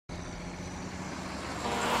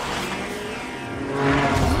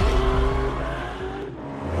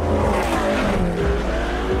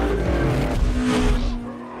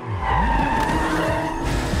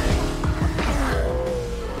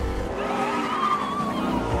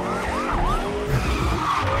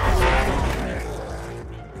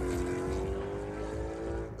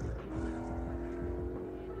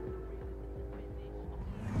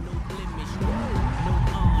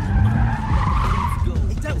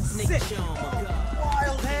Sick.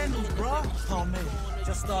 Wild handle, bro. Oh, man.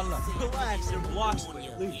 Just our luck. Relax, they're blocks.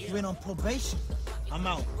 You been on probation. I'm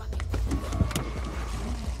out.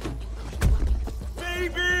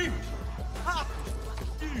 Baby! Ha!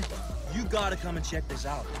 Dude, you gotta come and check this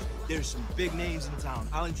out. There's some big names in town.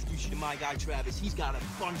 I'll introduce you to my guy, Travis. He's got a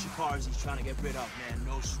bunch of cars he's trying to get rid of, man.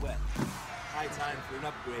 No sweat. High time for an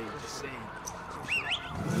upgrade, just saying.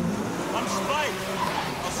 I'm Spike.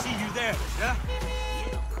 I'll see you there, yeah?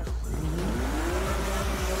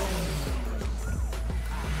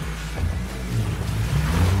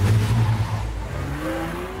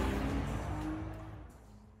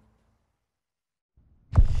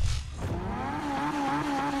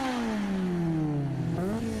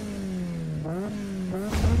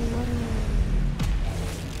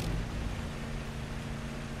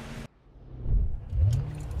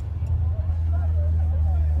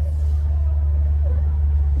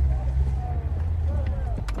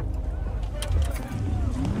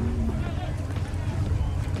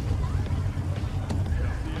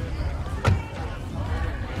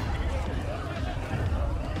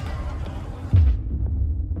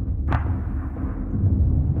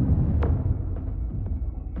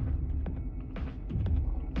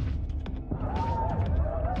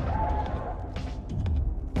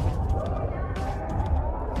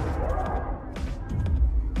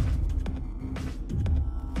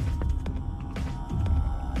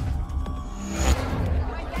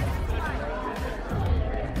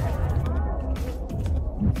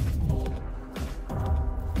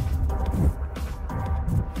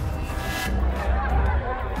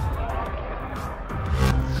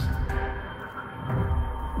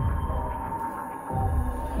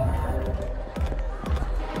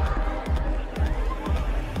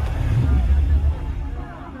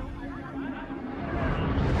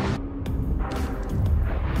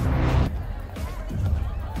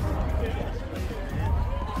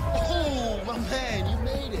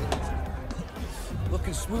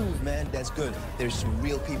 Smooth, man. That's good. There's some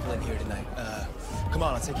real people in here tonight. Come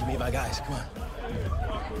on, I'll take you to meet my guys. Come on.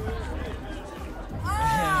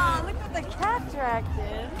 Ah, look what the cat dragged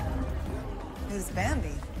in. Who's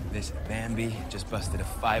Bambi? This Bambi just busted a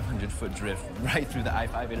 500-foot drift right through the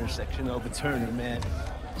I-5 intersection over Turner, man.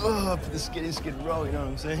 Oh, up the skid row, you know what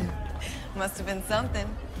I'm saying? Must have been something.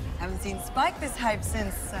 Haven't seen Spike this hype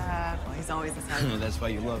since, well, he's always this hype. That's why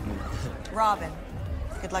you love me. Robin.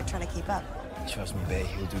 Good luck trying to keep up. Trust me, babe,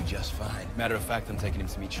 he'll do just fine. Matter of fact, I'm taking him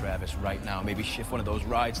to meet Travis right now. Maybe shift one of those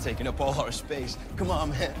rides taking up all our space. Come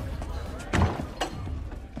on, man.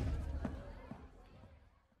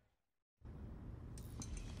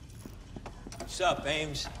 What's up,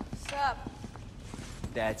 Ames? What's up?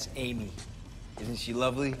 That's Amy. Isn't she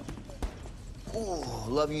lovely? Oh,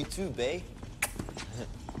 love you too, babe.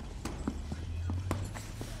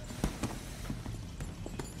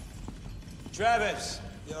 Travis.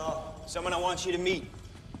 Yo. Someone I want you to meet.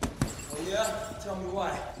 Oh, yeah? Tell me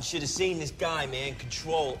why. You should have seen this guy, man.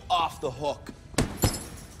 Control off the hook.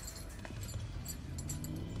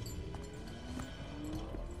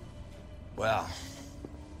 Well,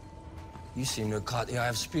 you seem to have caught the eye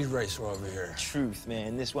of speed racer over here. Truth,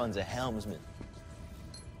 man. This one's a helmsman.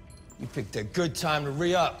 You picked a good time to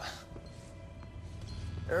re-up.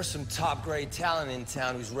 There's some top-grade talent in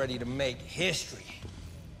town who's ready to make history.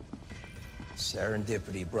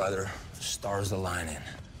 Serendipity, brother. The stars aligning.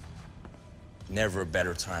 Never a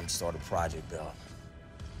better time to start a project, Bill.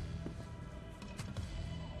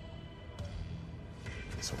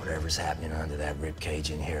 So whatever's happening under that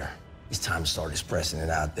ribcage in here, it's time to start expressing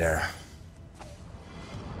it out there.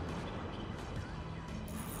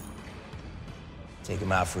 Take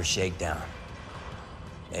him out for a shakedown.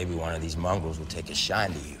 Maybe one of these mongrels will take a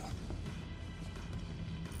shine to you.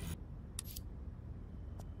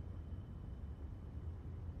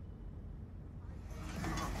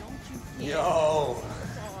 Yo!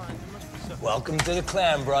 Welcome to the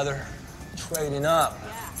clan, brother. Trading up.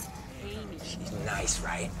 She's nice,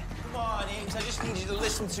 right? Come on, Ames. I just need you to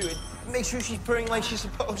listen to it. Make sure she's purring like she's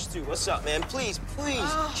supposed to. What's up, man? Please, please.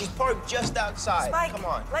 She's parked just outside. Spike, Come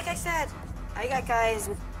on. like I said, I got guys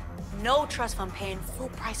with no trust fund paying full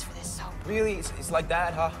price for this, so. Really? It's like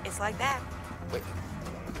that, huh? It's like that. Wait.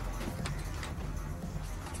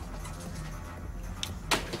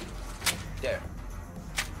 There.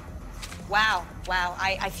 Wow, wow,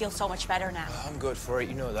 I feel so much better now. I'm good for it,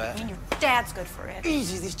 you know that. I mean, your dad's good for it.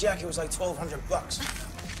 Easy, this jacket was like $1,200.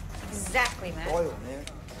 Exactly, man. Oil, man.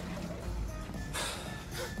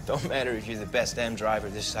 Don't matter if you're the best damn driver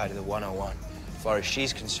this side of the 101. As far as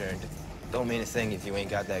she's concerned, don't mean a thing if you ain't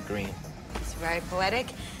got that green. It's very poetic,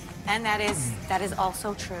 and that is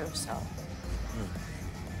also true, so.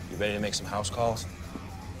 You ready to make some house calls?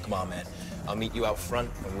 Come on, man. I'll meet you out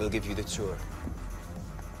front, and we'll give you the tour.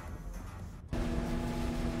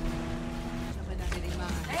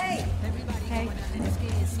 Hey! Hey.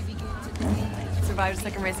 Survived a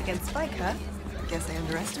second race against Spike, huh? Guess I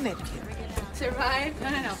underestimated you. Survived?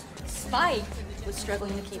 No. Spike was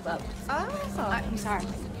struggling to keep up. Oh. I'm sorry.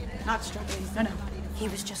 Not struggling. No. He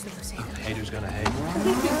was just losing. Haters gonna hate.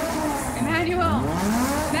 Emmanuel!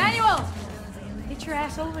 Get your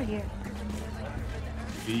ass over here.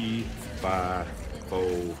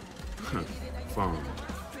 V-5-4 phone.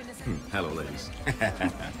 Hello, ladies.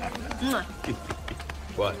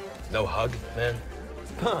 What? No hug, man?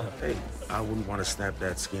 Hey, I wouldn't want to snap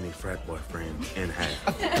that skinny frat boyfriend in half.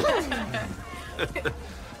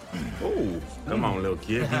 Oh, come on, little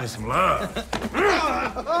kid. Give me some love.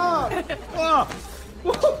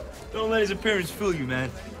 Don't let his appearance fool you,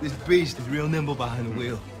 man. This beast is real nimble behind the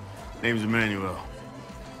wheel. Name's Emmanuel.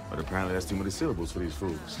 But apparently that's too many syllables for these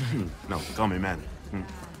fools. No, call me Manny.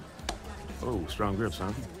 Oh, strong grips,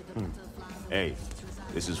 huh? Hey,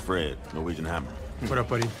 this is Fred, Norwegian Hammer. What up,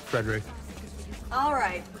 buddy? Frederick. All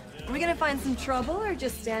right. Are we gonna find some trouble or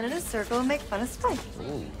just stand in a circle and make fun of Spike?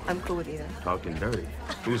 Ooh. I'm cool with either. Talking dirty.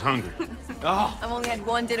 Who's hungry? I've only had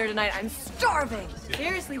one dinner tonight. I'm starving.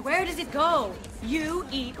 Seriously, where does it go? You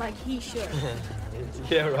eat like he should.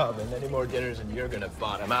 Yeah, Robin. Any more dinners and you're gonna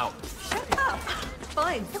bottom out. Shut up.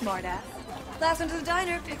 Fine, smartass. Last one to the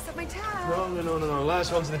diner picks up my tab. No.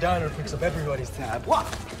 Last one's the diner picks up everybody's tab. What?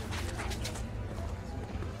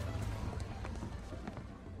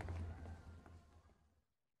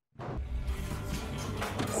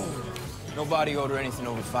 No body odor, anything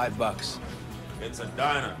over $5. It's a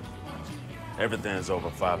diner. Everything's over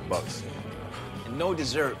 $5. And no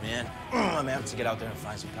dessert, man. I'm gonna have to get out there and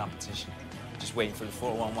find some competition. Just waiting for the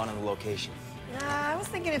 411 on the location. Nah, I was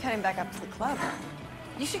thinking of heading back up to the club.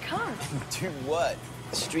 You should come. Do what?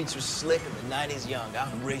 The streets are slick and the night is young.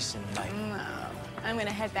 I'm racing tonight. No, I'm gonna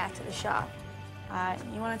head back to the shop.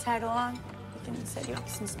 You wanna tag along? We can set you up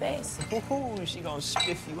some space. Ooh, she gonna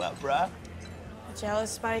spiff you up, bruh.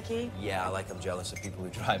 Jealous, Spikey? Yeah, I'm jealous of people who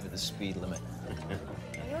drive at the speed limit.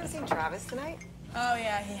 You want to see Travis tonight? Oh,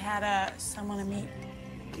 yeah, he had someone to meet.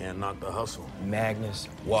 Can't knock the hustle. Magnus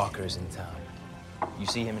Walker's in town. You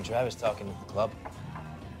see him and Travis talking at the club?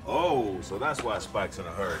 Oh, so that's why Spike's in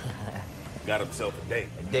a hurry. Got himself a date.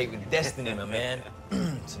 A date with destiny, my man.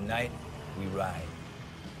 Tonight, we ride.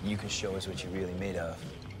 You can show us what you're really made of,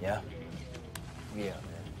 yeah? Yeah, man.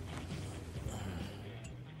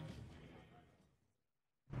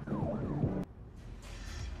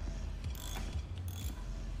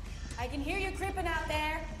 I can hear you creeping out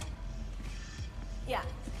there. Yeah,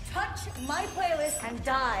 touch my playlist and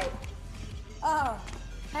die. Oh,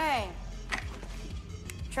 hey.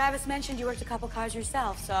 Travis mentioned you worked a couple cars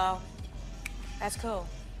yourself, so that's cool.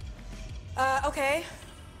 Okay.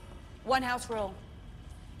 One house rule.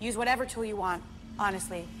 Use whatever tool you want,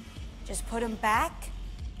 honestly. Just put them back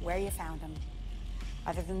where you found them.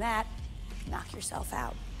 Other than that, knock yourself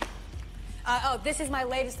out. Oh, this is my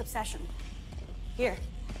latest obsession. Here.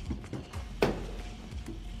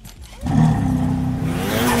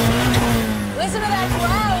 Listen to that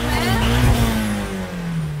growl, man!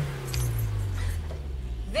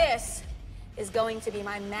 This is going to be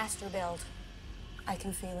my master build. I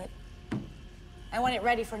can feel it. I want it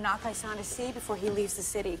ready for Nakai-san to see before he leaves the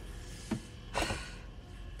city.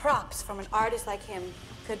 Props from an artist like him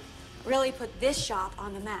could really put this shop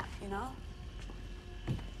on the map, you know?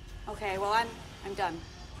 Okay, well, I'm done.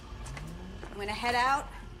 I'm gonna head out,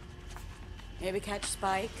 maybe catch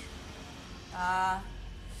Spike.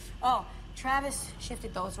 Oh, Travis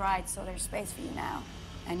shifted those rides, so there's space for you now.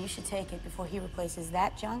 And you should take it before he replaces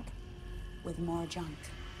that junk with more junk.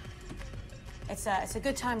 It's a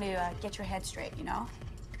good time to get your head straight, you know?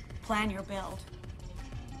 Plan your build.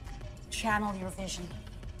 Channel your vision.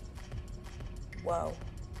 Whoa,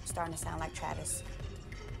 starting to sound like Travis.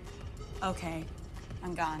 Okay,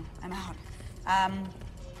 I'm gone. I'm out.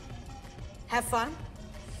 Have fun.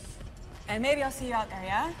 And maybe I'll see you out there,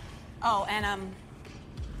 yeah? Oh, and,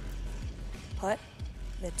 put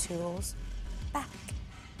the tools back.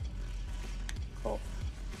 Cool.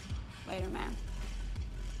 Later, man.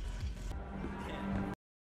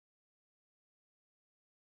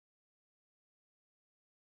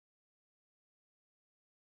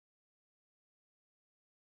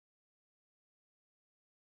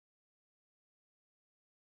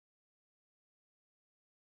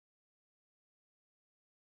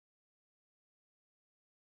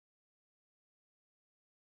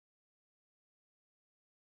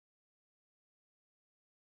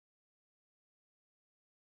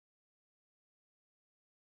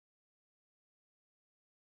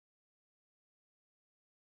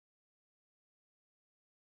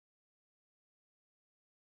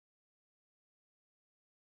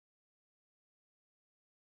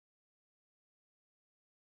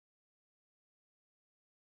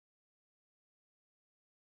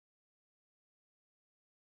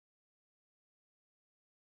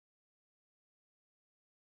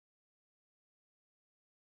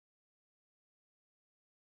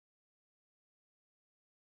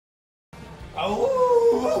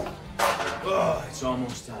 Oh! Oh, it's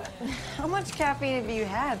almost time. How much caffeine have you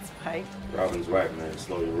had, Spike? Robin's right, man.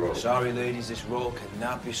 Slow your roll. Sorry, ladies, this roll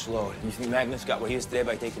cannot be slowed. You think Magnus got where he is today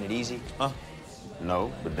by taking it easy? Huh?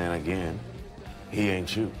 No, but then again, he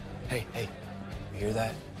ain't you. Hey, you hear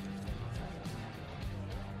that?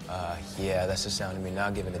 Yeah, that's the sound of me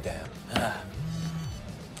not giving a damn.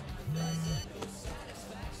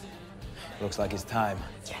 Looks like it's time.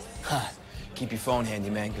 Yes. Keep your phone handy,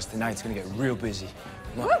 man, because tonight's gonna get real busy.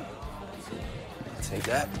 Come on. Woo! Take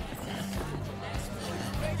that.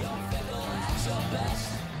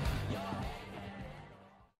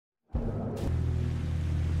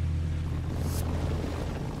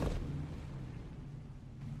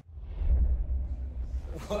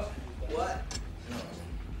 What? No.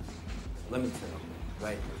 Let me tell you,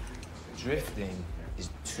 right? Drifting is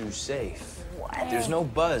too safe. What? There's no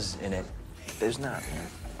buzz in it. There's not, man.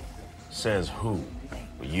 Says who?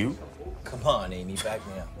 You? Come on, Amy, back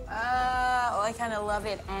me up. Well, I kind of love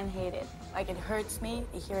it and hate it. Like, it hurts me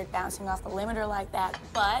to hear it bouncing off the limiter like that,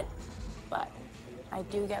 but I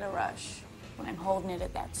do get a rush when I'm holding it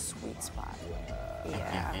at that sweet spot.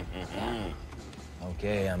 Yeah.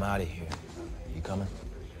 Okay, I'm out of here. You coming?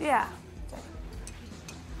 Yeah.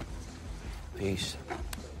 Peace.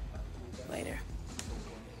 Later.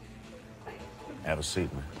 Have a seat,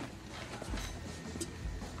 man.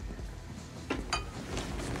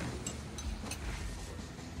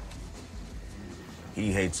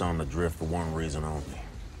 He hates on the drift for one reason only.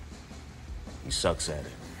 He sucks at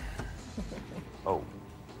it. Oh.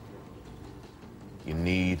 You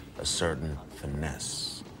need a certain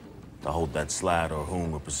finesse to hold that slide or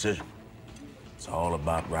hoon with precision. It's all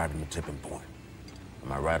about riding the tipping point.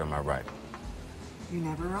 Am I right or am I right? You're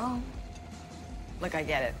never wrong. Look, I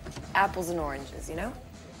get it. Apples and oranges, you know?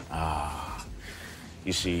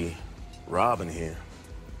 You see, Robin here,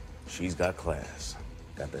 she's got class.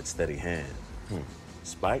 Got that steady hand.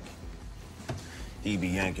 Spike? He be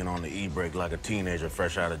yanking on the e-brake like a teenager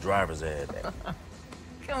fresh out of driver's ed.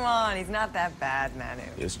 Come on, he's not that bad, Manu.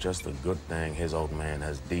 It's just a good thing his old man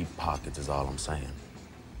has deep pockets is all I'm saying.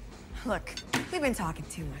 Look, we've been talking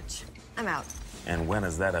too much. I'm out. And when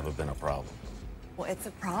has that ever been a problem? Well, it's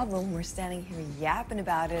a problem. We're standing here yapping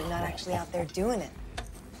about it and not actually out there doing it.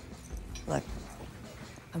 Look,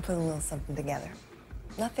 I'm putting a little something together.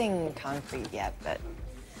 Nothing concrete yet, but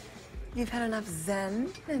you've had enough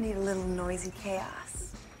zen. I need a little noisy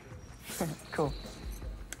chaos. Cool.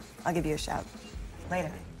 I'll give you a shout.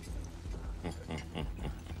 Later.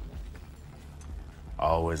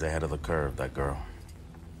 Always ahead of the curve, that girl.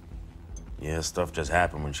 Yeah, stuff just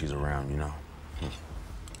happens when she's around, you know?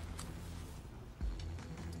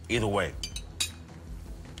 Either way,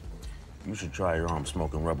 you should try your arm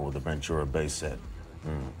smoking rubber with the Ventura bass set.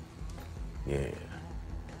 Yeah.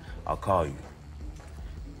 I'll call you.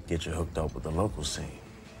 Get you hooked up with the local scene.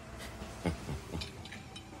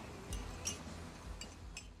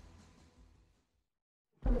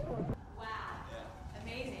 Wow.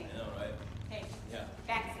 Amazing. I know, right? Hey, Yeah.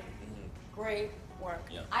 Baxter, great work.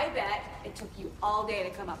 Yeah. I bet it took you all day to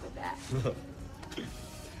come up with that.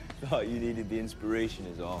 Thought you needed the inspiration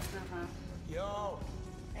is all. Yo,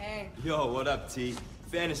 Hey. Yo, what up, T?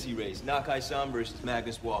 Fantasy race, Nakai-san versus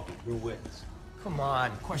Magnus Walker. Who wins? Come on,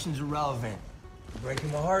 question's irrelevant. You're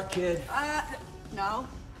breaking my heart, kid. No,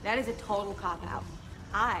 that is a total cop-out.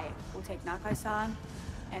 I will take Nakai-san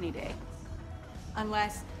any day.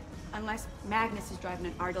 Unless Magnus is driving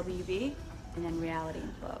an RWB, and then reality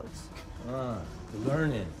implodes. You're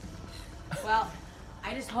learning. Well,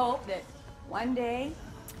 I just hope that one day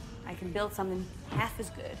I can build something half as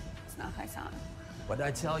good as Nakai-san. What did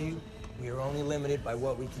I tell you? We are only limited by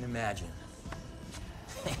what we can imagine.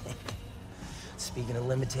 Speaking of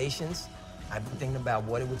limitations, I've been thinking about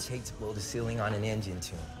what it would take to build a ceiling on an engine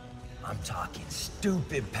tune. I'm talking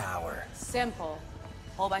stupid power. Simple.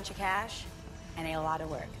 Whole bunch of cash and a lot of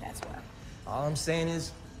work, that's what. All I'm saying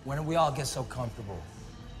is, when did we all get so comfortable?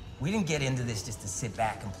 We didn't get into this just to sit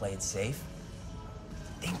back and play it safe.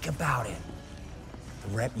 Think about it.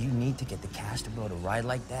 The rep you need to get the cash to build a ride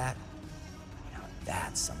like that, now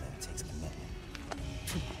that's something that takes commitment.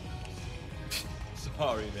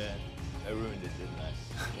 Sorry, man. I ruined it, didn't I?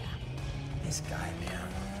 This guy, man.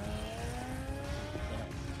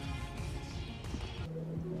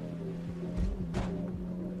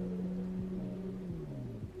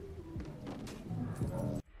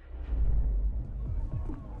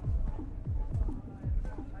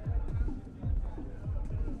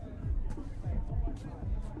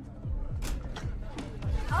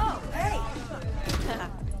 Oh, hey!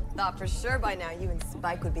 Thought for sure by now you and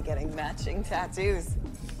Spike would be getting matching tattoos.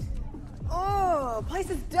 Oh, place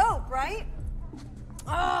is dope, right?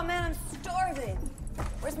 Oh, man, I'm starving.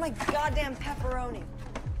 Where's my goddamn pepperoni?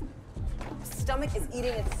 My stomach is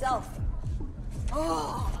eating itself.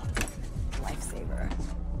 Oh, lifesaver.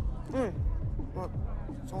 Well,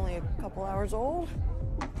 it's only a couple hours old.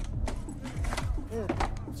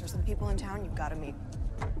 There are some people in town you've got to meet.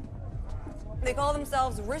 They call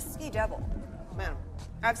themselves Risky Devil. Man,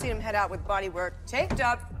 I've seen them head out with bodywork taped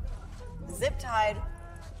up, zip-tied,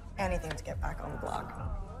 anything to get back on the block.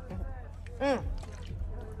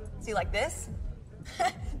 See, like this?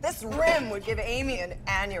 This rim would give Amy an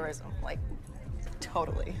aneurysm, like,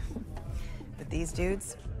 totally. But these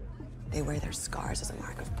dudes, they wear their scars as a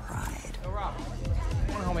mark of pride. Yo, Rob,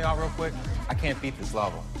 you wanna help me out real quick? I can't beat this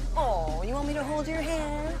level. Oh, you want me to hold your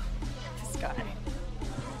hand? This guy.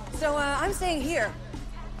 So, I'm staying here.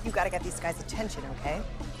 You've got to get these guys' attention, okay?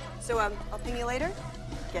 So, I'll ping you later.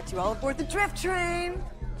 Get you all aboard the drift train.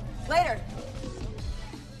 Later.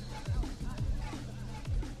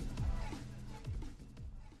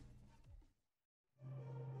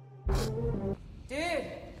 Dude,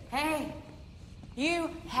 hey.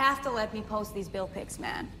 You have to let me post these bill pics,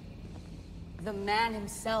 man. The man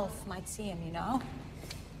himself might see him, you know?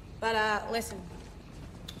 But, listen.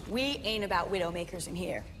 We ain't about widowmakers in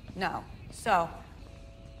here. No. So,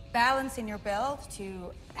 balance in your build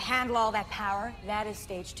to handle all that power, that is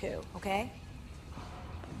stage 2, okay?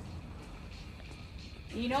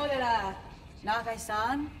 You know that,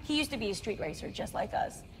 Nakai-san, he used to be a street racer just like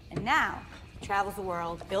us. And now, travels the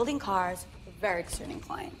world building cars for very discerning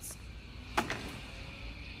clients.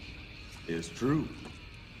 It's true.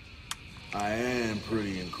 I am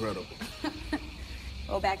pretty incredible.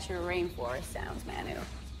 Go back to your rainforest sounds, Manu.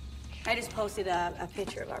 I just posted a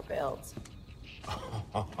picture of our builds.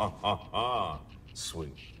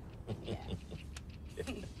 Sweet.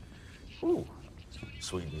 Ooh,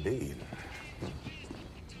 sweet indeed.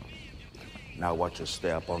 Now watch us stay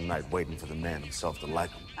up all night waiting for the man himself to like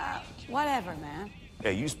him. Whatever, man.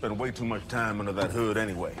 Hey, you spend way too much time under that hood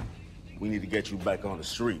anyway. We need to get you back on the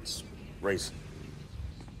streets, racing.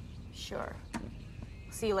 Sure.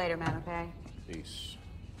 See you later, man, okay? Peace.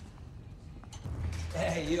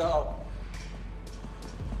 Hey, yo.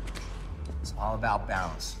 It's all about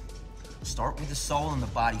balance. Start with the soul and the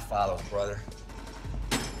body follows, brother.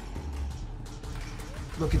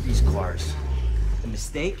 Look at these cars. The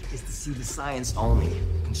mistake is to see the science only.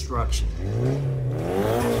 Construction.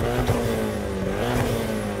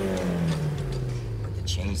 But to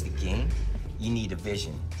change the game, you need a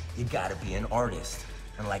vision. You gotta be an artist.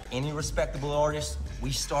 And like any respectable artist,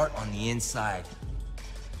 we start on the inside.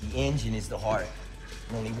 The engine is the heart.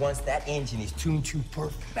 And only once that engine is tuned to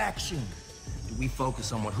perfection do we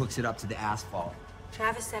focus on what hooks it up to the asphalt.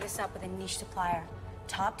 Travis set us up with a niche supplier.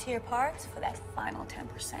 Top-tier parts for that final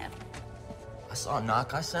 10%. I saw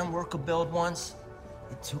Nakai-san work a build once.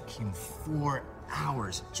 It took him 4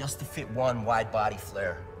 hours just to fit one wide-body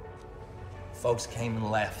flare. Folks came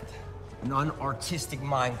and left. An unartistic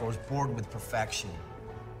mind grows bored with perfection.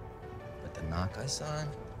 But the Nakai-san,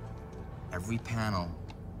 every panel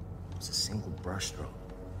was a single brushstroke.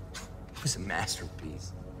 It was a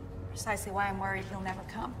masterpiece. Precisely why I'm worried he'll never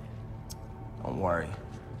come. Don't worry,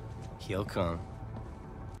 he'll come.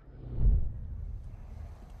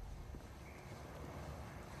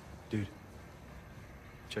 Dude,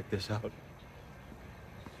 check this out.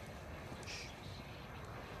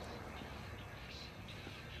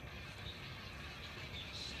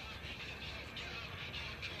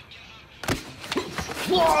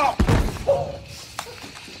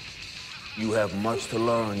 You have much to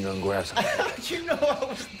learn, young grasshopper. You know I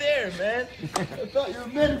was there, man. I thought you were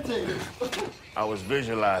meditating. I was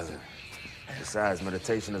visualizing. Besides,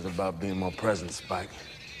 meditation is about being more present, Spike.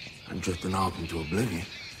 I'm drifting off into oblivion.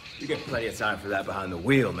 You get plenty of time for that behind the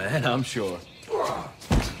wheel, man, I'm sure.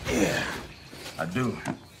 Yeah, I do.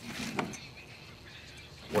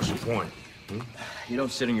 What's your point? You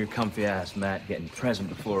don't sit on your comfy ass, Matt, getting present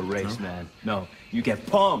before a race, man. No, you get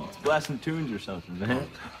pumped, blasting tunes or something, man.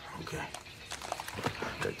 Okay.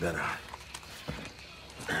 Check that out.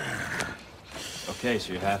 Okay,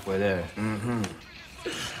 so you're halfway there. Mm-hmm.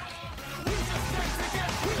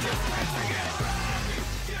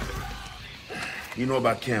 You know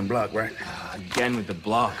about Ken Block, right? Again with the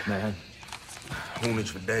block, man. Hoonage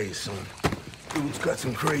for days, son. Dude's got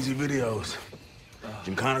some crazy videos.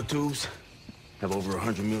 Gymkhana tubes have over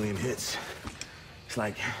 100 million hits. It's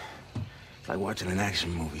like watching an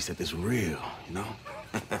action movie, except it's real, you know?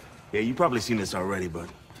 Yeah, you've probably seen this already, but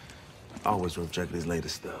always worth checking his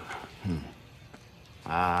latest stuff.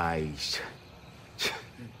 I'll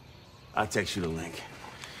text you the link.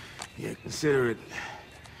 Yeah, consider it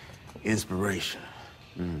inspiration.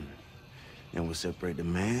 And we'll separate the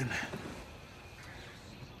man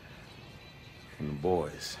from the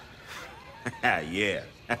boys. Yeah.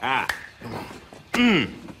 Come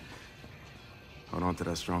on. Hold on to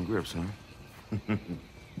that strong grip, son.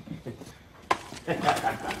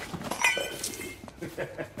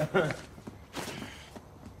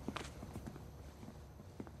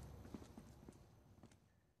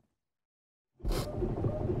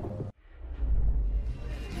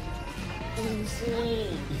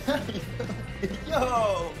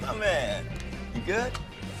 Yo, my man. You good?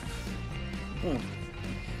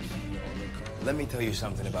 Let me tell you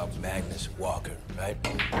something about Magnus Walker, right?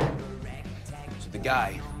 So the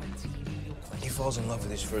guy, he falls in love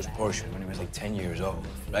with his first Porsche when he was like 10 years old,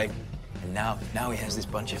 right? And now he has this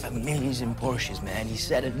bunch of amazing Porsches, man. He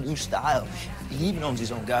set a new style. He even owns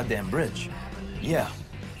his own goddamn bridge. Yeah.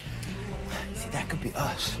 See, that could be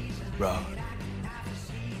us, bro.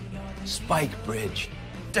 Spike Bridge.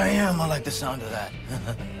 Damn, I like the sound of that.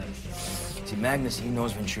 See, Magnus, he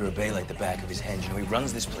knows Ventura Bay like the back of his hand. You know, he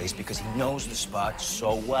runs this place because he knows the spot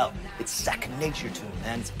so well. It's second nature to him,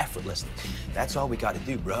 man. It's effortless. That's all we gotta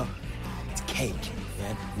do, bro. It's cake,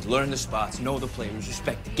 man. We learn the spots, know the players,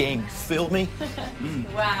 respect the game. You feel me?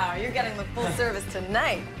 Wow, you're getting the full service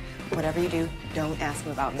tonight. Whatever you do, don't ask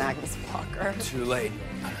him about Magnus Walker. Too late.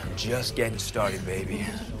 I'm just getting started, baby.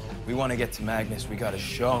 We want to get to Magnus. We gotta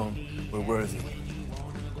show him we're worthy.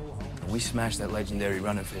 We smash that legendary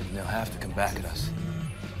run of it, and they'll have to come back at us.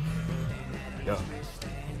 Yo,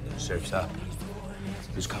 surf's up.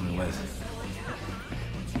 Who's coming with?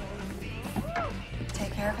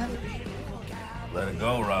 Take care of him. Let it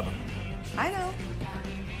go, Robin. I know.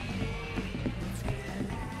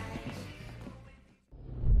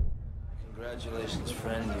 Congratulations,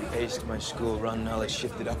 friend. You aced my school run. Now let's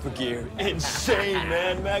shift it up a gear. Insane,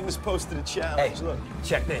 man. Magnus posted a challenge. Hey, Look.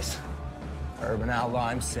 check this. Urban outlaw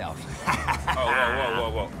himself.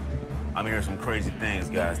 Whoa. I'm hearing some crazy things,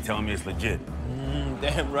 guys. Telling me it's legit.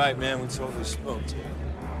 Damn right, man. We totally smoked.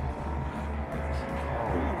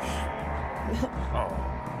 Oh.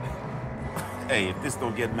 Hey, if this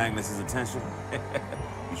don't get Magnus's attention,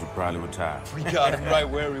 you should probably retire. We got him right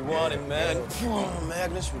where we want him, man.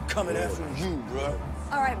 Magnus, we're coming after you, bro.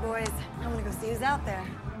 All right, boys. I'm gonna go see who's out there.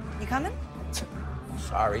 You coming?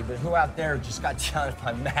 Sorry, but who out there just got challenged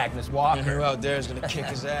by Magnus Walker? And who out there is gonna kick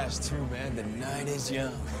his ass, too, man? The night is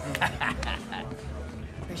young.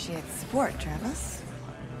 Appreciate the support, Travis.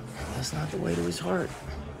 That's not the way to his heart.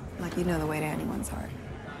 Like you know the way to anyone's heart.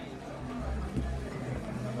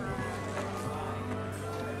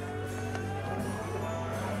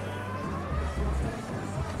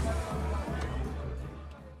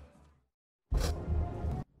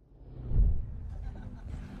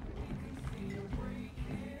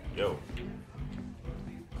 Yo,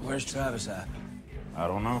 Where's Travis at? I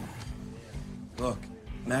don't know. Look,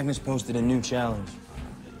 Magnus posted a new challenge.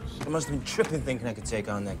 I must have been tripping thinking I could take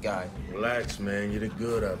on that guy. Relax, man. You did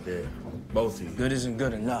good out there. Both of you. Good isn't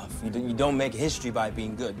good enough. You don't make history by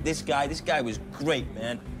being good. This guy was great,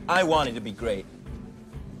 man. I wanted to be great.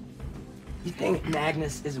 You think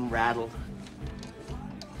Magnus isn't rattled?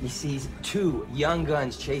 He sees two young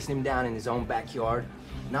guns chasing him down in his own backyard.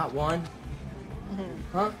 Not one.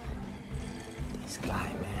 Huh? This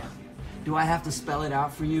guy, man. Do I have to spell it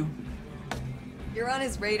out for you? You're on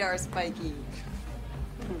his radar, Spiky.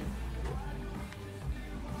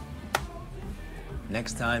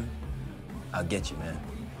 Next time, I'll get you, man.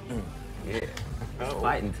 Yeah.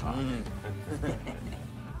 Fighting talk.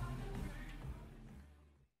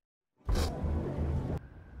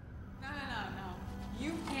 No.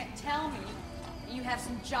 You can't tell me you have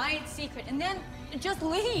some giant secret and then just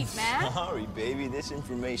leave, man. Sorry, baby. This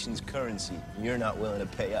information's currency. You're not willing to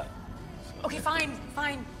pay up. Okay, fine.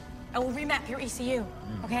 I will remap your ECU,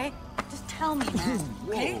 okay? Just tell me, man,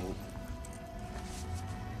 okay?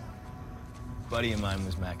 Buddy of mine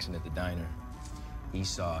was maxing at the diner. He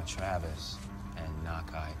saw Travis and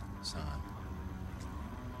Nakai-san.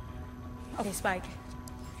 Okay, Spike,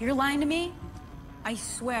 if you're lying to me, I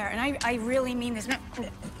swear, and I really mean this.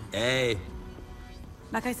 Hey.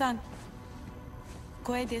 Nakai-san,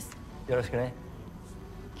 koe desu. よろしくね。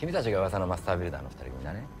君たちが噂のマスタービルダーの二人組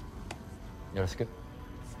だね。よろしく。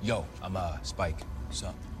 Yo, I'm Spike. What's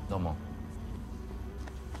up? どうも。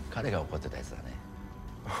彼が怒ってたやつだね。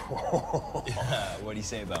What do you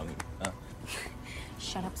say about me? Huh?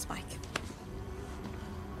 Shut up, Spike.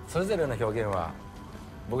 それぞれの表現は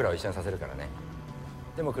僕らを一緒にさせるからね。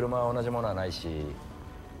でも車は同じものはないし、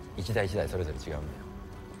一台一台それぞれ違うんだよ。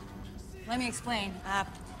 Let me explain.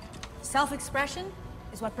 Self-expression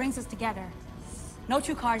is what brings us together. No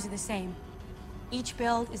two cars are the same. Each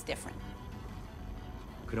build is different.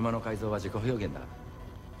 車の改造は自己表現だ。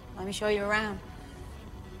 Let me show you around.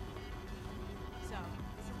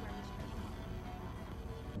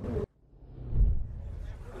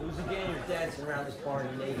 Who's again you're dancing around this party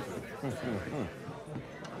naked?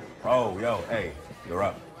 Oh, yo, hey, you're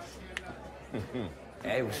up.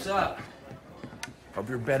 Hey, what's up? Hope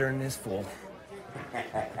you're better than this fool.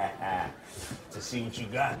 To see what you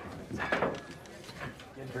got.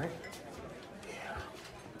 Get a drink?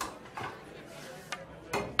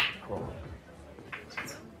 Cool.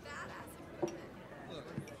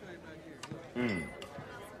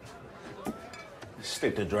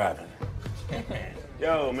 Stick to driving.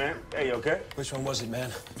 Yo, man. Hey, you okay? Which one was it, man?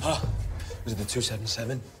 Huh? Was it the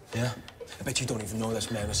 277? Yeah? I bet you don't even know that's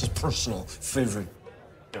Magnus' personal favorite.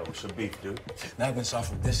 Yo, what's your beef, dude? Magnus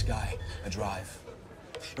offered this guy a drive.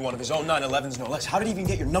 In one of his own 911s, no less. How did he even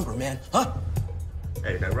get your number, man? Huh?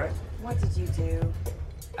 Hey, that right? What did you do?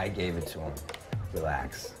 I gave it to him.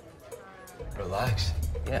 Relax. Relax.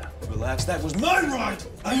 Yeah. Relax. That was my ride.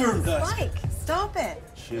 I earned that. Mike, stop it.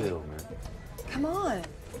 Chill, man. Come on.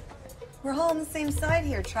 We're all on the same side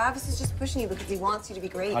here. Travis is just pushing you because he wants you to be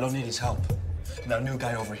great. I don't need his help. Now, new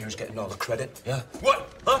guy over here is getting all the credit. Yeah? What?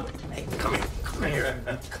 Huh? Hey, come here. Come here.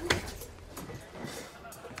 Come here.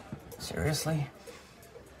 Seriously?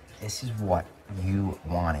 This is what you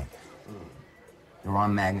wanted. You're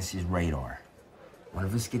on Magnus's radar. One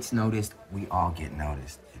of us gets noticed, we all get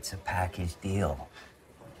noticed. It's a package deal.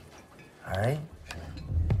 All right?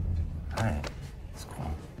 All right. It's cool.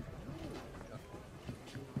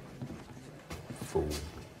 Fool.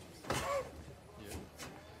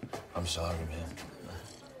 I'm sorry, man.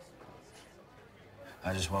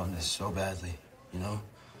 I just wanted this so badly, you know?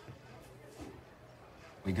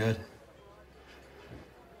 We good?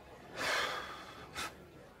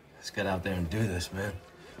 Let's get out there and do this, man.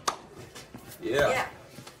 Yeah.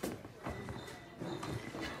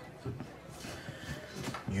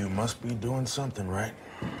 You must be doing something right.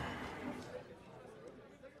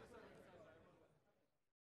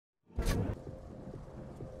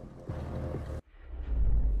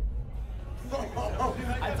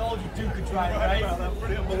 I told you Duke could drive, right?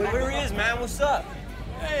 Well, where he is, man. What's up?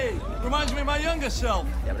 Hey, reminds me of my younger self.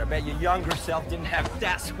 Yeah, but I bet your younger self didn't have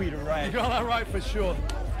that sweet a You ride. got that right for sure.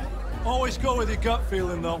 Always go with your gut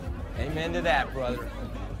feeling, though. Amen to that, brother.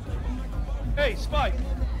 Hey, Spike.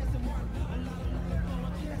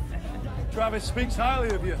 Travis speaks highly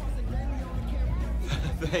of you.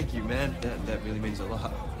 Thank you, man. That really means a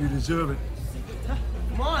lot. You deserve it.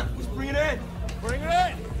 Come on, let's bring it in. Bring it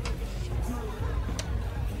in!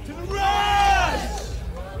 To the rest!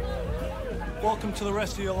 Welcome to the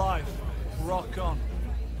rest of your life. Rock on.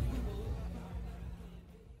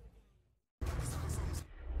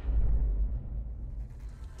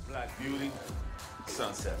 Black Beauty,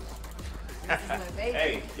 Sunset. This is my baby.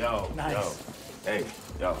 Hey, yo, Nice. yo. Hey,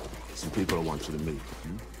 yo. Some people I want you to meet.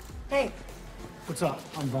 Hey, What's up?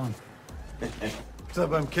 I'm Vaughn. What's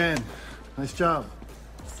up? I'm Ken. Nice job.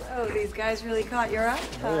 so these guys really caught your eye,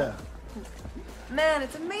 huh? Oh, yeah. Man,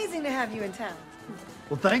 it's amazing to have you in town.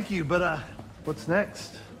 Well, thank you, but what's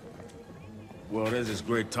next? Well, there's this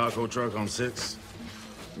great taco truck on 6.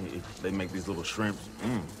 They make these little shrimps.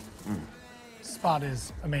 Spot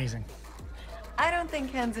is amazing. I don't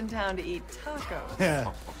think Ken's in town to eat tacos.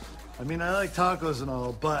 Yeah. I mean, I like tacos and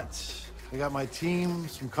all, but I got my team,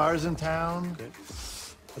 some cars in town. Okay.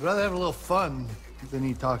 I'd rather have a little fun than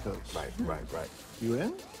eat tacos. Right. You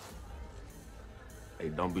in? Hey,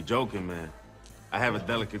 don't be joking, man. I have a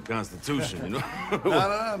delicate constitution, you know? No,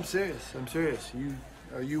 I'm serious. I'm serious.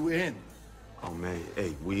 Are you in? Oh, man,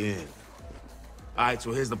 hey, we in. All right,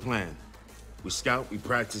 so here's the plan. We scout, we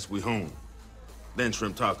practice, we hone. Then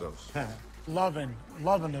shrimp tacos. Loving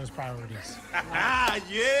those priorities. Ah,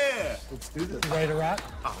 yeah! Let's do this. You ready to rock?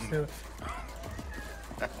 Let's do it.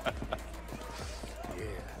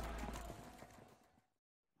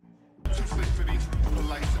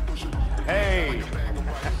 Hey!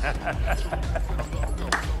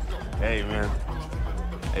 Hey, man.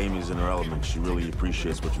 Amy's in her element. She really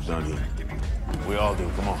appreciates what you've done here. We all do.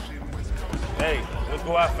 Come on. Hey, let's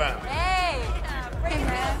go out, fam. Hey! Pretty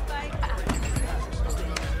man.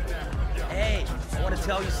 Hey, I want to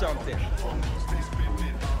tell you something.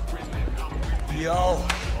 Yo,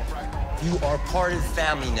 you are part of the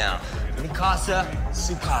family now. Mi casa,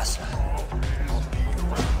 su casa.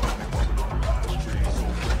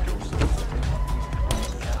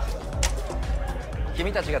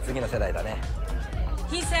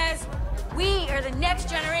 He says, we are the next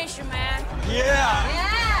generation, man. Yeah!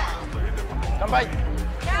 Yeah! 乾杯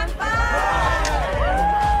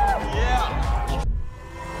Yeah!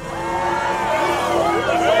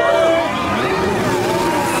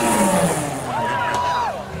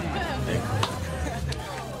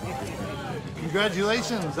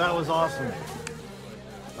 congratulations. That was awesome.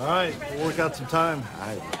 All right, we'll work out some time. All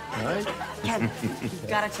right? Ken, you've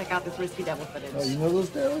got to check out this Risky Devil footage. Oh, you know those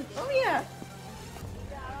Daily? Oh, yeah.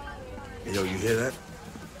 Hey, yo, you hear that?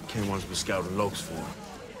 Ken wants me scouting Lokes for him.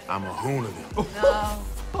 I'm a hoonigan. No.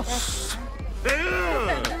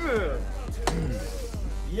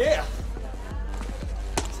 Yeah.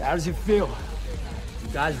 So how does it feel? You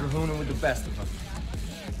guys were hooning with the best of them.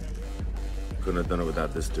 Couldn't have done it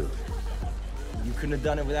without this dude. You couldn't have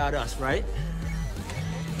done it without us, right?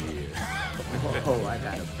 Oh, I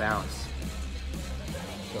gotta bounce.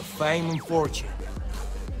 The fame and fortune.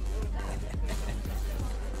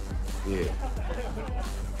 Yeah.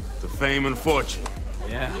 The fame and fortune.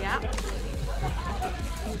 Yeah. Yeah.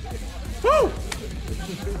 Woo!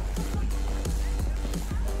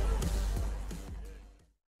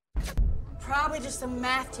 Probably just a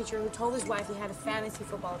math teacher who told his wife he had a fantasy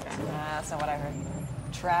football draft. Nah, that's not what I heard.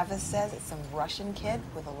 Travis says it's some Russian kid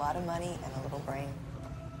with a lot of money and a little brain.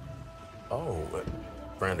 Oh,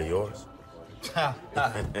 friend of yours?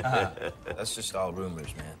 That's just all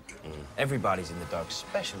rumors, man. Everybody's in the dark,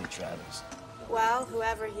 especially Travis. Well,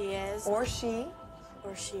 whoever he is. Or she.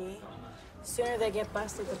 Or she. The sooner they get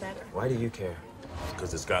busted, the better. Why do you care?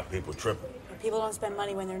 Because it's got people tripping. People don't spend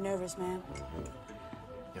money when they're nervous, man.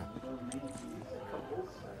 Yeah.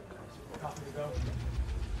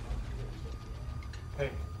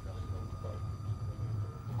 Hey.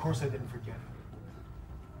 Of course I didn't forget.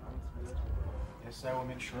 Yes, I will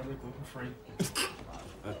make sure they're gluten-free.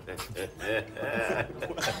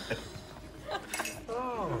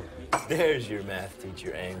 Oh, there's your math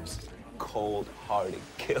teacher, Ames. Cold-hearted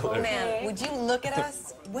killer. Oh, man, would you look at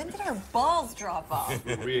us? When did our balls drop off?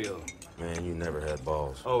 For real. Man, you never had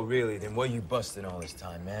balls. Oh, really? Then what you busting all this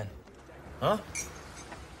time, man? Huh?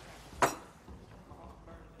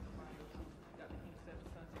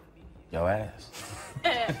 Yo ass.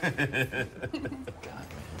 God, man.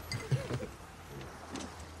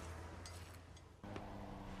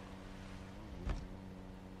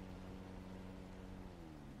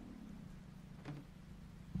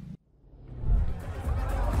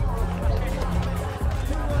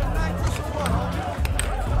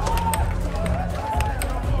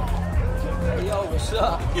 Hey, yo, what's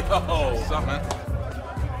up? Yo, what's up, man?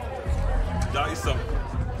 Got you some.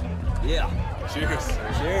 Yeah. Cheers.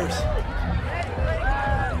 Cheers.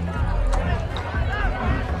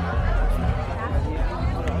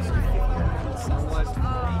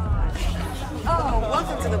 Oh,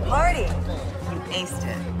 welcome to the party. You aced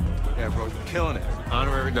it. Yeah, bro, you're killing it.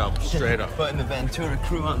 Honorary double, straight up. Putting the Ventura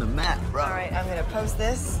crew on the map, bro. All right, I'm gonna post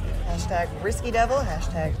this. Hashtag Risky Devil.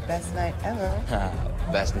 Hashtag best night ever.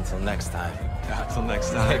 Best until next time. Until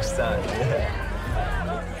next time. Next time.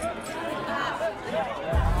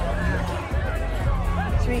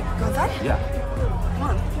 Should we go inside? Yeah. Come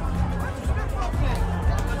on.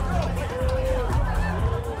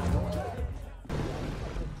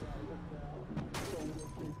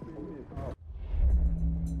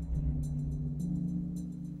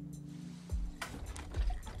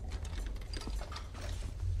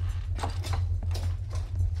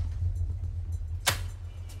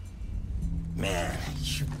 Man,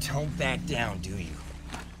 you don't back down, do you?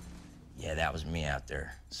 Yeah, that was me out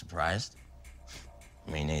there. Surprised?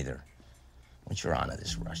 Me neither. Once you're onto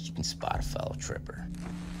this rush, you can spot a fellow tripper.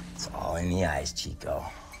 It's all in the eyes, Chico.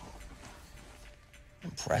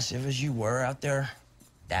 Impressive as you were out there,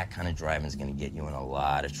 that kind of driving's gonna get you in a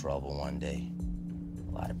lot of trouble one day.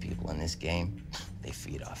 A lot of people in this game, they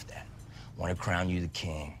feed off that. Want to crown you the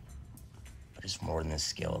king. But it's more than the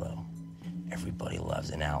skill, though. Everybody loves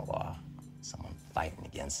an outlaw. Someone fighting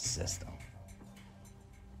against the system.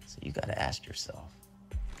 So you gotta ask yourself,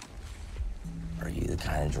 are you the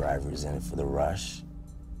kind of driver who's in it for the rush?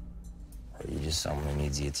 Or are you just someone who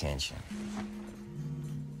needs the attention?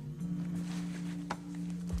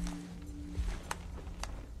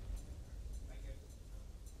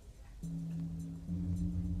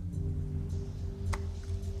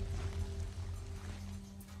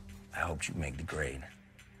 I hoped you'd make the grade,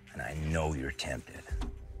 and I know you're tempted.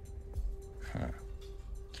 Huh.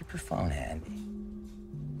 Keep your phone handy.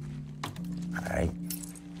 All right?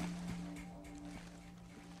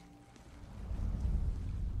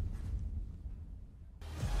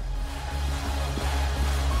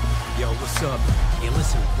 Yo, what's up? Hey,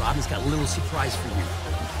 listen, Robin's got a little surprise for you.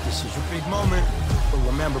 This is your big moment. But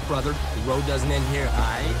remember, brother, the road doesn't end here, all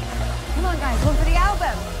right? Come on, guys, one for the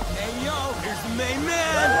album. Hey, yo, here's the main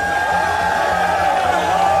man.